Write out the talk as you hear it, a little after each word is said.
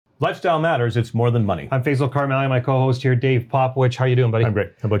Lifestyle matters. It's more than money. I'm Faisal Karmali, my co-host here, Dave Popowich. How are you doing, buddy? I'm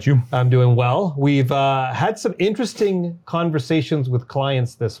great. How about you? I'm doing well. We've had some interesting conversations with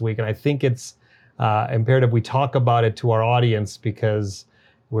clients this week, and I think it's imperative we talk about it to our audience because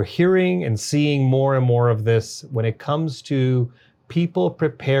we're hearing and seeing more and more of this when it comes to people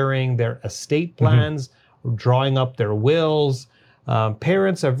preparing their estate plans, drawing up their wills.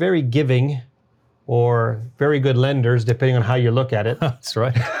 Parents are very giving or very good lenders, depending on how you look at it. That's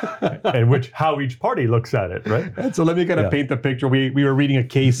right. And how each party looks at it, right? And so let me kind of paint the picture. We were reading a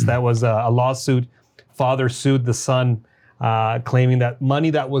case that was a lawsuit. Father sued the son, claiming that money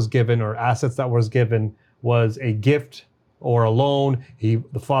that was given or assets that was given was a gift or a loan. The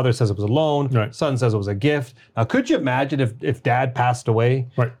father says it was a loan. Right. Son says it was a gift. Now, could you imagine if dad passed away,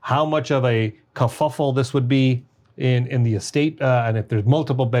 how much of a kerfuffle this would be in the estate, and if there's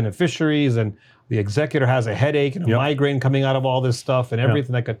multiple beneficiaries and the executor has a headache and a migraine coming out of all this stuff and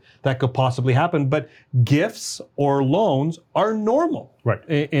everything that could possibly happen. But gifts or loans are normal,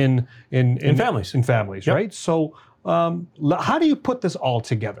 in families. In families, right? So how do you put this all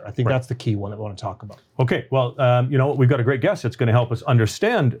together? I think that's the key one that I want to talk about. Okay, well, we've got a great guest that's going to help us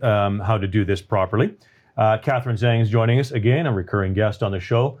understand how to do this properly. Katharine Zhang is joining us again, a recurring guest on the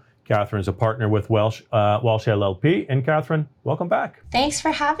show. Katharine's a partner with Walsh LLP. And Katharine, welcome back. Thanks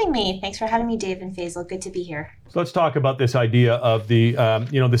for having me. Thanks for having me, Dave and Faisal. Good to be here. So let's talk about this idea of the,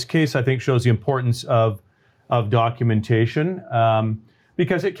 this case I think shows the importance of documentation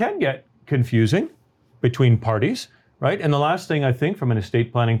because it can get confusing between parties, right? And the last thing I think from an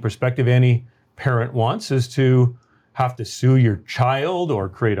estate planning perspective any parent wants is to have to sue your child or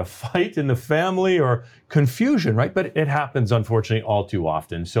create a fight in the family or confusion, right? But it happens, unfortunately, all too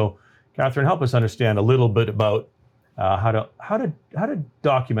often. So, Katharine, help us understand a little bit about how to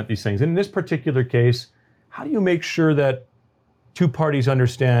document these things. In this particular case, how do you make sure that two parties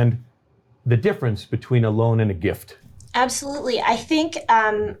understand the difference between a loan and a gift? Absolutely. I think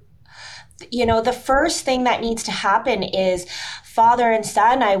the first thing that needs to happen is father and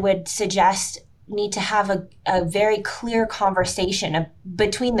son, I would suggest, need to have a very clear conversation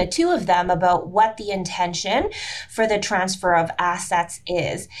between the two of them about what the intention for the transfer of assets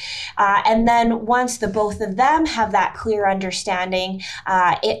is. And then once the both of them have that clear understanding,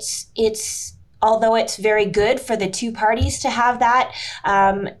 it's although it's very good for the two parties to have that,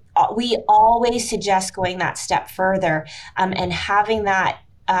 we always suggest going that step further and having that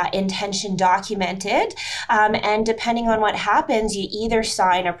intention documented, and depending on what happens, you either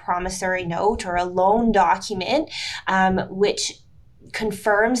sign a promissory note or a loan document, which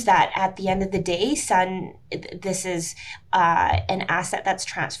confirms that at the end of the day, son, this is an asset that's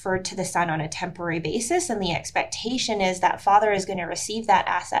transferred to the son on a temporary basis, and the expectation is that father is going to receive that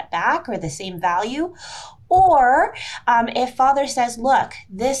asset back or the same value. Or if father says, look,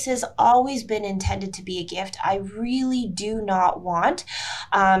 this has always been intended to be a gift. I really do not want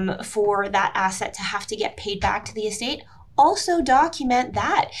for that asset to have to get paid back to the estate. Also document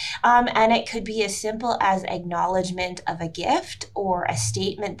that. And it could be as simple as acknowledgement of a gift or a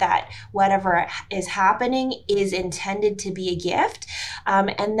statement that whatever is happening is intended to be a gift.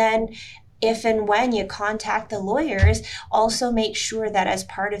 And then if and when you contact the lawyers, also make sure that as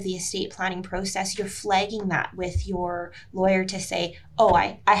part of the estate planning process, you're flagging that with your lawyer to say, oh,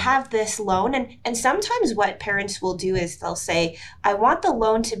 I have this loan. And sometimes what parents will do is they'll say, I want the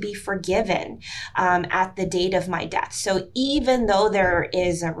loan to be forgiven at the date of my death. So even though there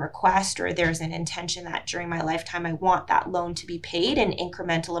is a request or there's an intention that during my lifetime, I want that loan to be paid in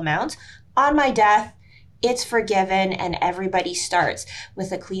incremental amounts, on my death, it's forgiven and everybody starts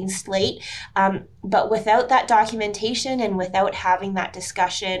with a clean slate. But without that documentation and without having that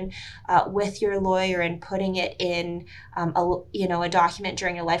discussion with your lawyer and putting it in a document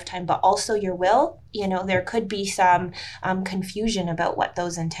during your lifetime, but also your will, there could be some confusion about what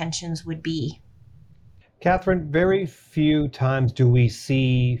those intentions would be. Katharine, very few times do we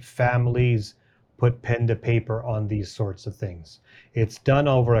see families put pen to paper on these sorts of things. It's done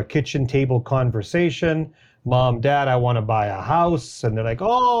over a kitchen table conversation. Mom, Dad, I want to buy a house. And they're like,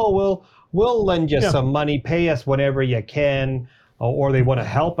 oh, we'll lend you some money, pay us whenever you can. Or they want to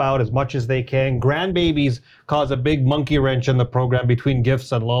help out as much as they can. Grandbabies cause a big monkey wrench in the program between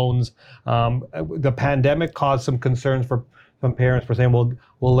gifts and loans. The pandemic caused some concerns from parents for saying,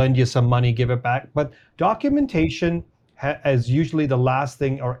 we'll lend you some money, give it back. But documentation is usually the last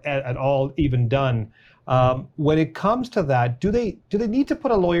thing or at all even done. When it comes to that, do they need to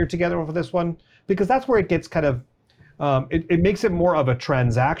put a lawyer together for this one? Because that's where it gets kind of, it makes it more of a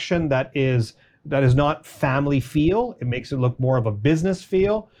transaction that is not family feel. It makes it look more of a business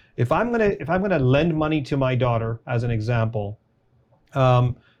feel. If I'm gonna lend money to my daughter, as an example,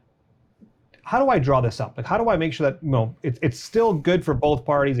 how do I draw this up? Like, how do I make sure that, it's still good for both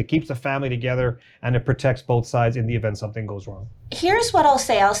parties, it keeps the family together, and it protects both sides in the event something goes wrong? Here's what I'll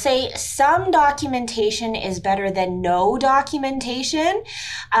say. I'll say some documentation is better than no documentation.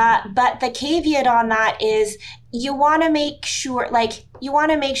 But the caveat on that is you want to make sure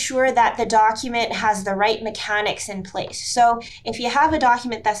that the document has the right mechanics in place. So if you have a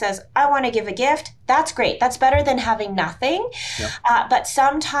document that says, I want to give a gift, that's great. That's better than having nothing. Yep. But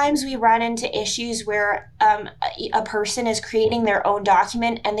sometimes we run into issues where a person is creating their own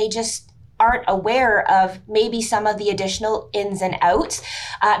document and they just aren't aware of maybe some of the additional ins and outs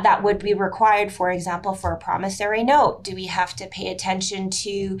that would be required, for example, for a promissory note. Do we have to pay attention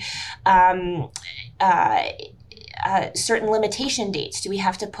to certain limitation dates? Do we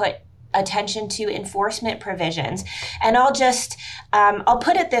have to put attention to enforcement provisions? And I'll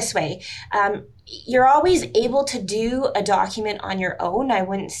put it this way. You're always able to do a document on your own. I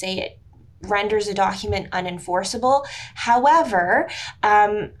wouldn't say it renders a document unenforceable. However,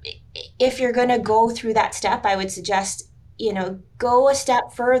 if you're going to go through that step, I would suggest, go a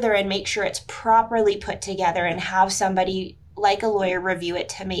step further and make sure it's properly put together and have somebody like a lawyer review it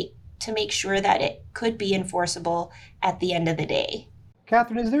to make sure that it could be enforceable at the end of the day.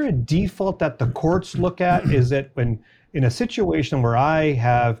 Katharine, is there a default that the courts look at? Is it when in a situation where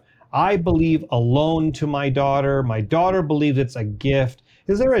I believe a loan to my daughter believes it's a gift,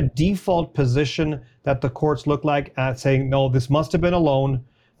 is there a default position that the courts look like at saying, no, this must have been a loan,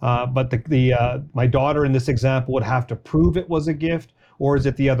 but my daughter in this example would have to prove it was a gift, or is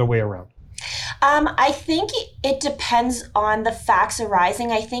it the other way around? I think it depends on the facts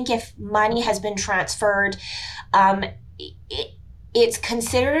arising. I think if money has been transferred, it's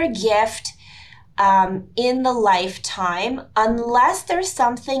considered a gift in the lifetime, unless there's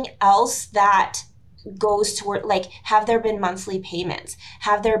something else that goes toward, like, have there been monthly payments?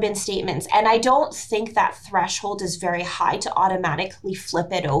 Have there been statements? And I don't think that threshold is very high to automatically flip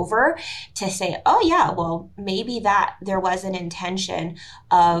it over to say, oh yeah, well, maybe that there was an intention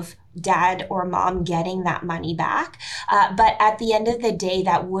of dad or mom getting that money back. But at the end of the day,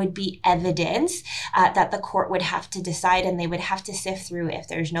 that would be evidence that the court would have to decide, and they would have to sift through. If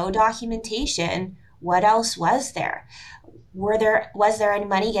there's no documentation, what else was there? Was there any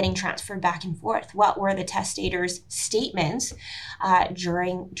money getting transferred back and forth? What were the testator's statements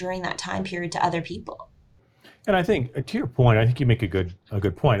during that time period to other people? And I think, to your point, I think you make a good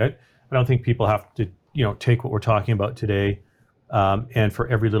point. I don't think people have to, take what we're talking about today, and for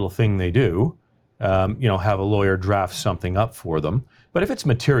every little thing they do, have a lawyer draft something up for them. But if it's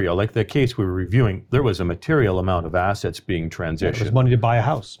material, like the case we were reviewing, there was a material amount of assets being transitioned. Yeah, there's money to buy a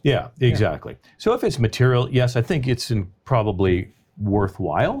house. Yeah, exactly. Yeah. So if it's material, yes, I think it's probably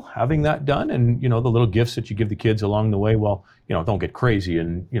worthwhile having that done. And, the little gifts that you give the kids along the way, well, don't get crazy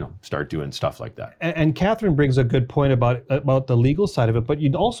and, start doing stuff like that. And Katharine brings a good point about the legal side of it, but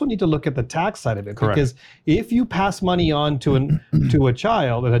you also need to look at the tax side of it. Correct. Because if you pass money on to a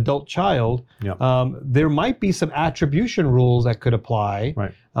child, an adult child, there might be some attribution rules that could apply,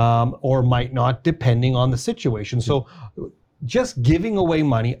 right, or might not, depending on the situation. So just giving away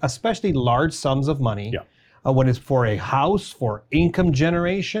money, especially large sums of money, when it's for a house, for income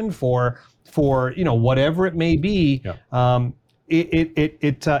generation, for whatever it may be,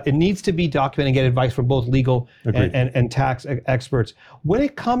 it needs to be documented and get advice from both legal and tax experts. When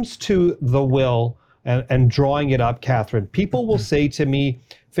it comes to the will and drawing it up, Katharine, people will say to me,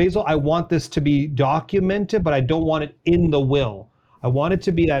 Faisal, I want this to be documented, but I don't want it in the will. I want it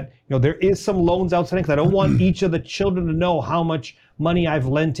to be that, there is some loans outstanding, because I don't want each of the children to know how much money I've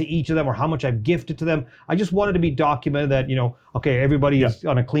lent to each of them or how much I've gifted to them. I just want it to be documented that, okay, everybody is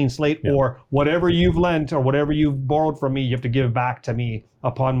on a clean slate, or whatever you've lent or whatever you've borrowed from me, you have to give back to me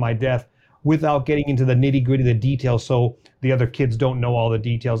upon my death, without getting into the nitty gritty, the details, so the other kids don't know all the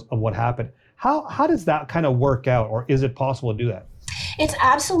details of what happened. How does that kind of work out, or is it possible to do that? It's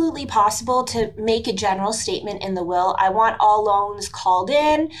absolutely possible to make a general statement in the will. I want all loans called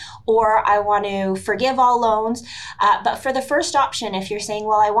in, or I want to forgive all loans. But for the first option, if you're saying,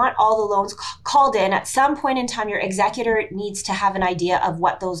 well, I want all the loans called in, at some point in time, your executor needs to have an idea of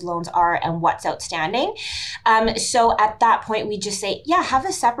what those loans are and what's outstanding. So at that point, we just say, have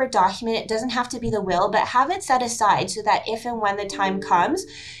a separate document. It doesn't have to be the will, but have it set aside so that if and when the time comes,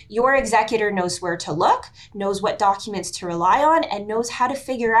 your executor knows where to look, knows what documents to rely on, and knows how to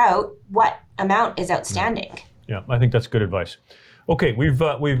figure out what amount is outstanding. Yeah, I think that's good advice. Okay, we've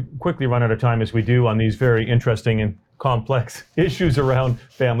quickly run out of time, as we do on these very interesting and complex issues around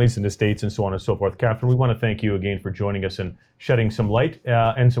families and estates and so on and so forth. Katharine, we want to thank you again for joining us and shedding some light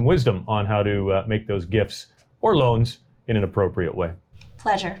and some wisdom on how to make those gifts or loans in an appropriate way.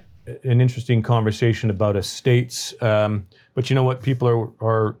 Pleasure. an interesting conversation about estates. But you know what? People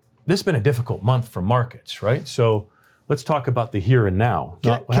are. This has been a difficult month for markets, right? So let's talk about the here and now.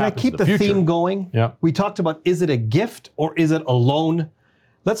 Can I keep the theme going? Yeah. We talked about, is it a gift or is it a loan?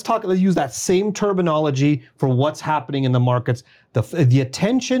 Let's use that same terminology for what's happening in the markets. The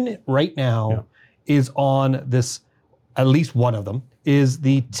attention right now is on this, at least one of them, is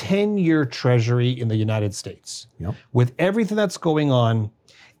the 10-year Treasury in the United States. Yep. With everything that's going on,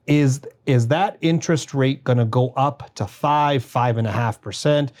 is that interest rate going to go up to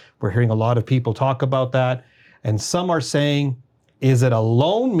 5.5%? We're hearing a lot of people talk about that. And some are saying, is it a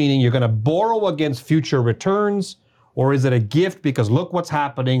loan, meaning you're going to borrow against future returns? Or is it a gift because look what's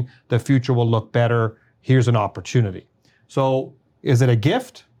happening, the future will look better, here's an opportunity. So is it a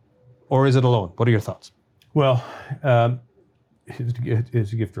gift or is it a loan? What are your thoughts? Well,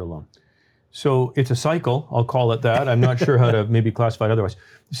 it's a gift or a loan. So it's a cycle, I'll call it that. I'm not sure how to maybe classify it otherwise.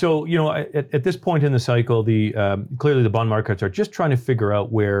 So, at this point in the cycle, clearly the bond markets are just trying to figure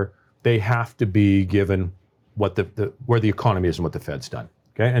out where they have to be given what where the economy is and what the Fed's done.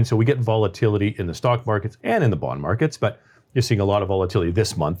 Okay, and so we get volatility in the stock markets and in the bond markets, but you're seeing a lot of volatility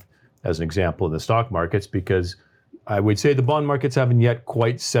this month, as an example, in the stock markets, because I would say the bond markets haven't yet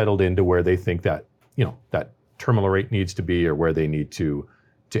quite settled into where they think that that terminal rate needs to be or where they need to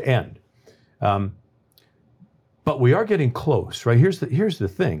end. But we are getting close, right? Here's the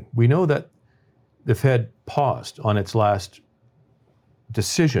thing. We know that the Fed paused on its last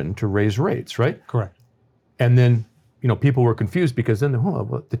decision to raise rates, right? Correct. And then, people were confused because then the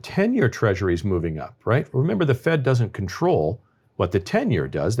 10-year Treasury is moving up, right? Remember, the Fed doesn't control what the 10-year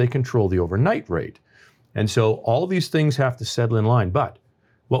does. They control the overnight rate. And so all these things have to settle in line. But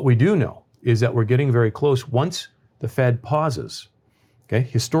what we do know is that we're getting very close once the Fed pauses. Okay,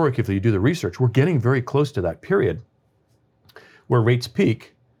 historically, if you do the research, we're getting very close to that period where rates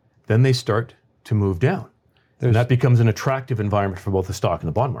peak, then they start to move down. And that becomes an attractive environment for both the stock and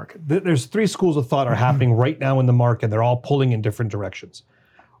the bond market. There's three schools of thought are happening right now in the market. They're all pulling in different directions.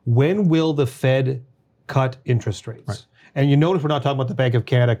 When will the Fed cut interest rates? Right. And you notice we're not talking about the Bank of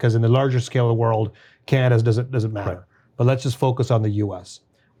Canada because in the larger scale of the world, Canada doesn't matter. Right. But let's just focus on the U.S.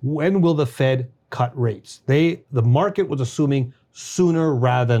 When will the Fed cut rates? The market was assuming sooner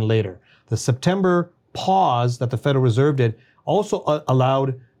rather than later. The September pause that the Federal Reserve did also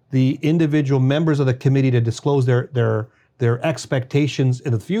allowed the individual members of the committee to disclose their expectations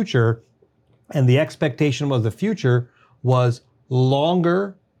in the future, and the expectation was the future was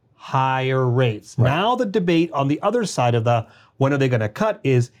longer, higher rates. Right. Now the debate on the other side of the when are they going to cut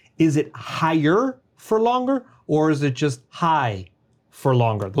is it higher for longer or is it just high for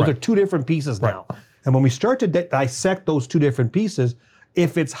longer? Those are two different pieces now. And when we start to dissect those two different pieces,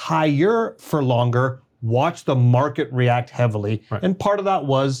 if it's higher for longer, watch the market react heavily. Right. And part of that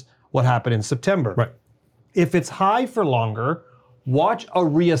was what happened in September. Right. If it's high for longer, watch a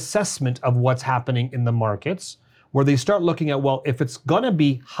reassessment of what's happening in the markets, where they start looking at, well, if it's going to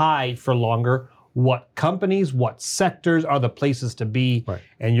be high for longer, what companies, what sectors are the places to be? Right.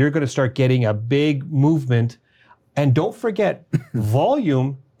 And you're going to start getting a big movement. And don't forget,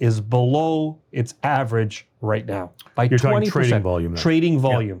 volume is below its average right now by 20%. Talking trading volume. Trading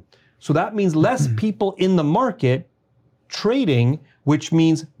volume. Yeah. So that means less people in the market trading, which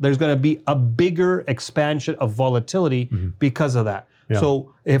means there's going to be a bigger expansion of volatility because of that. Yeah.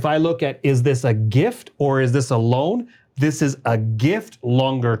 So if I look at, is this a gift or is this a loan? This is a gift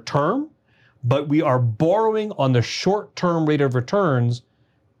longer term, but we are borrowing on the short-term rate of returns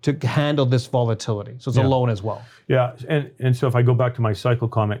to handle this volatility. So it's a loan as well. Yeah, and so if I go back to my cycle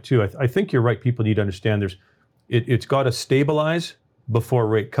comment too, I think you're right. People need to understand it's got to stabilize before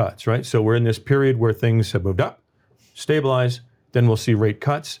rate cuts, right? So we're in this period where things have moved up, stabilize, then we'll see rate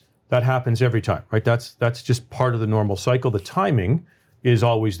cuts. That happens every time, right? That's just part of the normal cycle. The timing is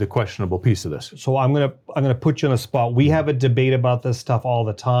always the questionable piece of this. So I'm gonna put you on a spot. We have a debate about this stuff all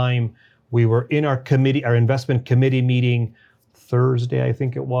the time. We were in our investment committee meeting Thursday, I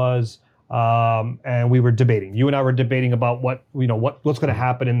think it was, and we were debating. You and I were debating about what's going to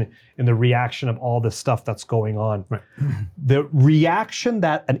happen in the reaction of all this stuff that's going on. Right. The reaction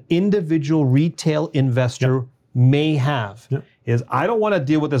that an individual retail investor may have is, I don't want to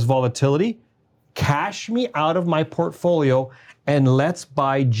deal with this volatility. Cash me out of my portfolio and let's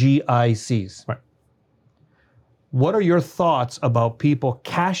buy GICs. Right. What are your thoughts about people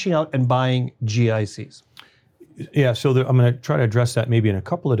cashing out and buying GICs? Yeah, so I'm going to try to address that maybe in a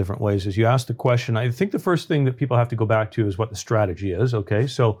couple of different ways. As you asked the question, I think the first thing that people have to go back to is what the strategy is, okay?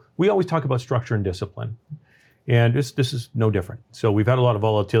 So we always talk about structure and discipline, and this is no different. So we've had a lot of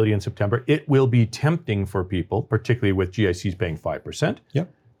volatility in September. It will be tempting for people, particularly with GICs paying 5%,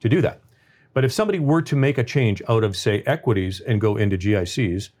 to do that. But if somebody were to make a change out of, say, equities and go into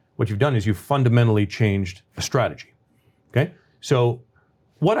GICs, what you've done is you've fundamentally changed a strategy, okay? So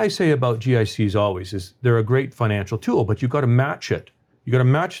what I say about GICs always is they're a great financial tool, but you've got to match it. You've got to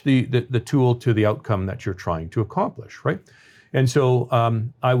match the tool to the outcome that you're trying to accomplish, right? And so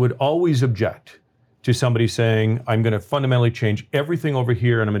I would always object to somebody saying, I'm going to fundamentally change everything over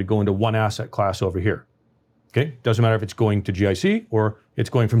here and I'm going to go into one asset class over here. Okay? Doesn't matter if it's going to GIC or it's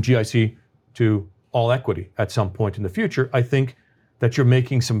going from GIC to all equity at some point in the future. I think that you're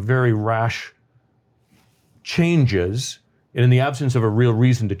making some very rash changes, and in the absence of a real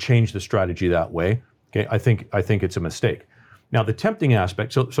reason to change the strategy that way, okay, I think it's a mistake. Now, the tempting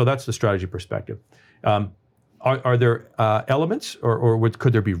aspect, so that's the strategy perspective. Are there elements or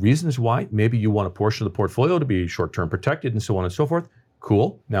could there be reasons why maybe you want a portion of the portfolio to be short-term protected and so on and so forth?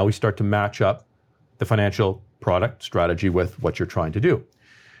 Cool. Now we start to match up the financial product strategy with what you're trying to do.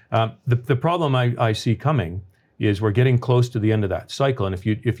 The problem I see coming is we're getting close to the end of that cycle. And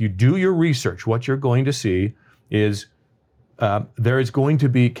if you do your research, what you're going to see is there is going to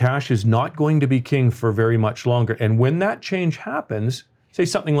be, cash is not going to be king for very much longer. And when that change happens, say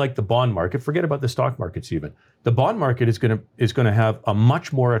something like the bond market, forget about the stock markets even. The bond market is going to have a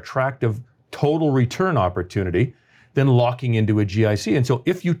much more attractive total return opportunity than locking into a GIC. And so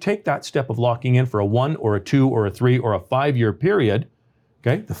if you take that step of locking in for a 1 or a 2 or a 3 or a 5-year period,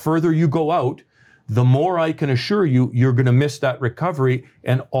 okay, the further you go out, the more I can assure you, you're going to miss that recovery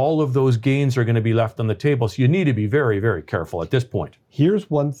and all of those gains are going to be left on the table. So you need to be very, very careful at this point. Here's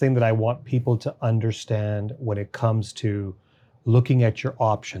one thing that I want people to understand when it comes to looking at your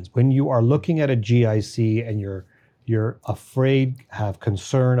options. When you are looking at a GIC and you're afraid, have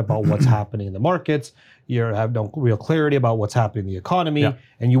concern about what's happening in the markets, you have no real clarity about what's happening in the economy,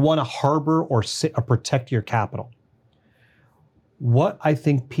 and you want to harbor or protect your capital. What I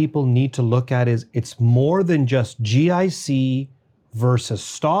think people need to look at is it's more than just GIC versus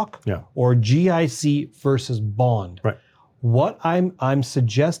stock or GIC versus bond. Right. What I'm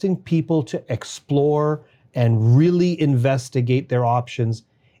suggesting people to explore and really investigate their options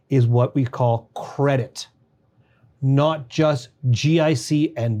is what we call credit, not just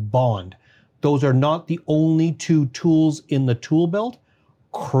GIC and bond. Those are not the only two tools in the tool belt.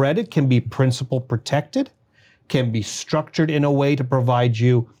 Credit can be principal protected, can be structured in a way to provide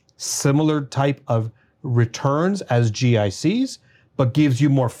you similar type of returns as GICs, but gives you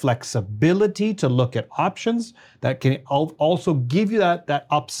more flexibility to look at options that can also give you that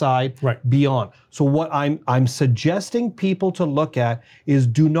upside beyond. So what I'm suggesting people to look at is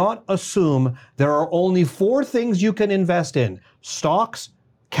do not assume there are only 4 things you can invest in: stocks,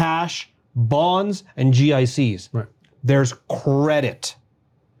 cash, bonds, and GICs. Right. There's credit.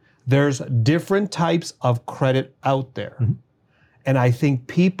 There's different types of credit out there. Mm-hmm. And I think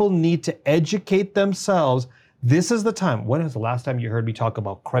people need to educate themselves. This is the time. When was the last time you heard me talk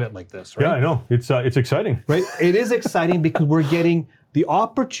about credit like this, right? Yeah, I know. It's exciting. Right? It is exciting because we're getting the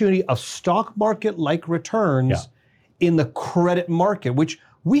opportunity of stock market-like returns in the credit market, which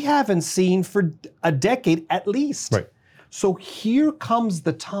we haven't seen for a decade at least. Right. So here comes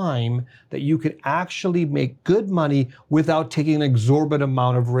the time that you can actually make good money without taking an exorbitant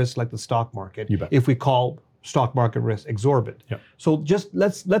amount of risk like the stock market, if we call stock market risk exorbitant. Yep. So just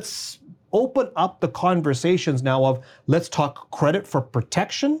let's open up the conversations now of let's talk credit for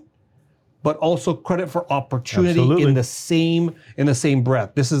protection, but also credit for opportunity in the same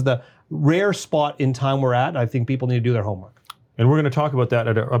breath. This is the rare spot in time we're at. I think people need to do their homework. And we're going to talk about that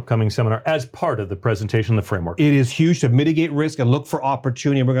at our upcoming seminar as part of the presentation, the framework. It is huge to mitigate risk and look for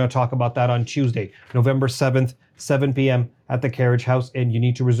opportunity. And we're going to talk about that on Tuesday, November 7th, 7 p.m. at the Carriage House. And you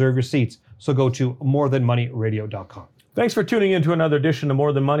need to reserve your seats. So go to morethanmoneyradio.com. Thanks for tuning in to another edition of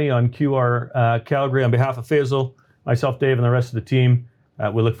More Than Money on QR Calgary. On behalf of Faisal, myself, Dave, and the rest of the team,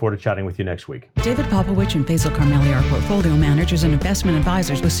 we look forward to chatting with you next week. David Popowich and Faisal Karmali are portfolio managers and investment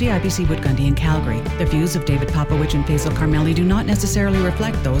advisors with CIBC Wood Gundy in Calgary. The views of David Popowich and Faisal Karmali do not necessarily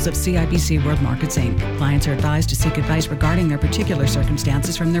reflect those of CIBC World Markets Inc. Clients are advised to seek advice regarding their particular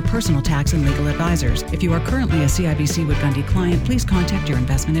circumstances from their personal tax and legal advisors. If you are currently a CIBC Wood Gundy client, please contact your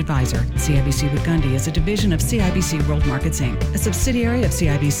investment advisor. CIBC Wood Gundy is a division of CIBC World Markets Inc., a subsidiary of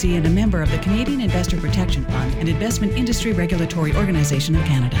CIBC and a member of the Canadian Investor Protection Fund and Investment Industry Regulatory Organization of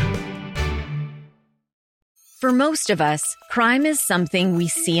Canada. For most of us, crime is something we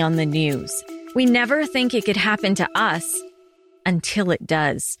see on the news. We never think it could happen to us until it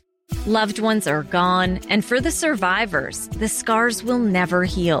does. Loved ones are gone, and for the survivors, the scars will never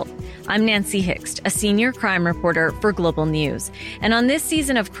heal. I'm Nancy Hixt, a senior crime reporter for Global News. And on this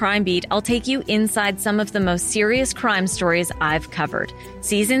season of Crime Beat, I'll take you inside some of the most serious crime stories I've covered.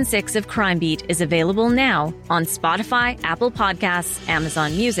 Season 6 of Crime Beat is available now on Spotify, Apple Podcasts,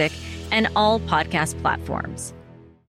 Amazon Music, and all podcast platforms.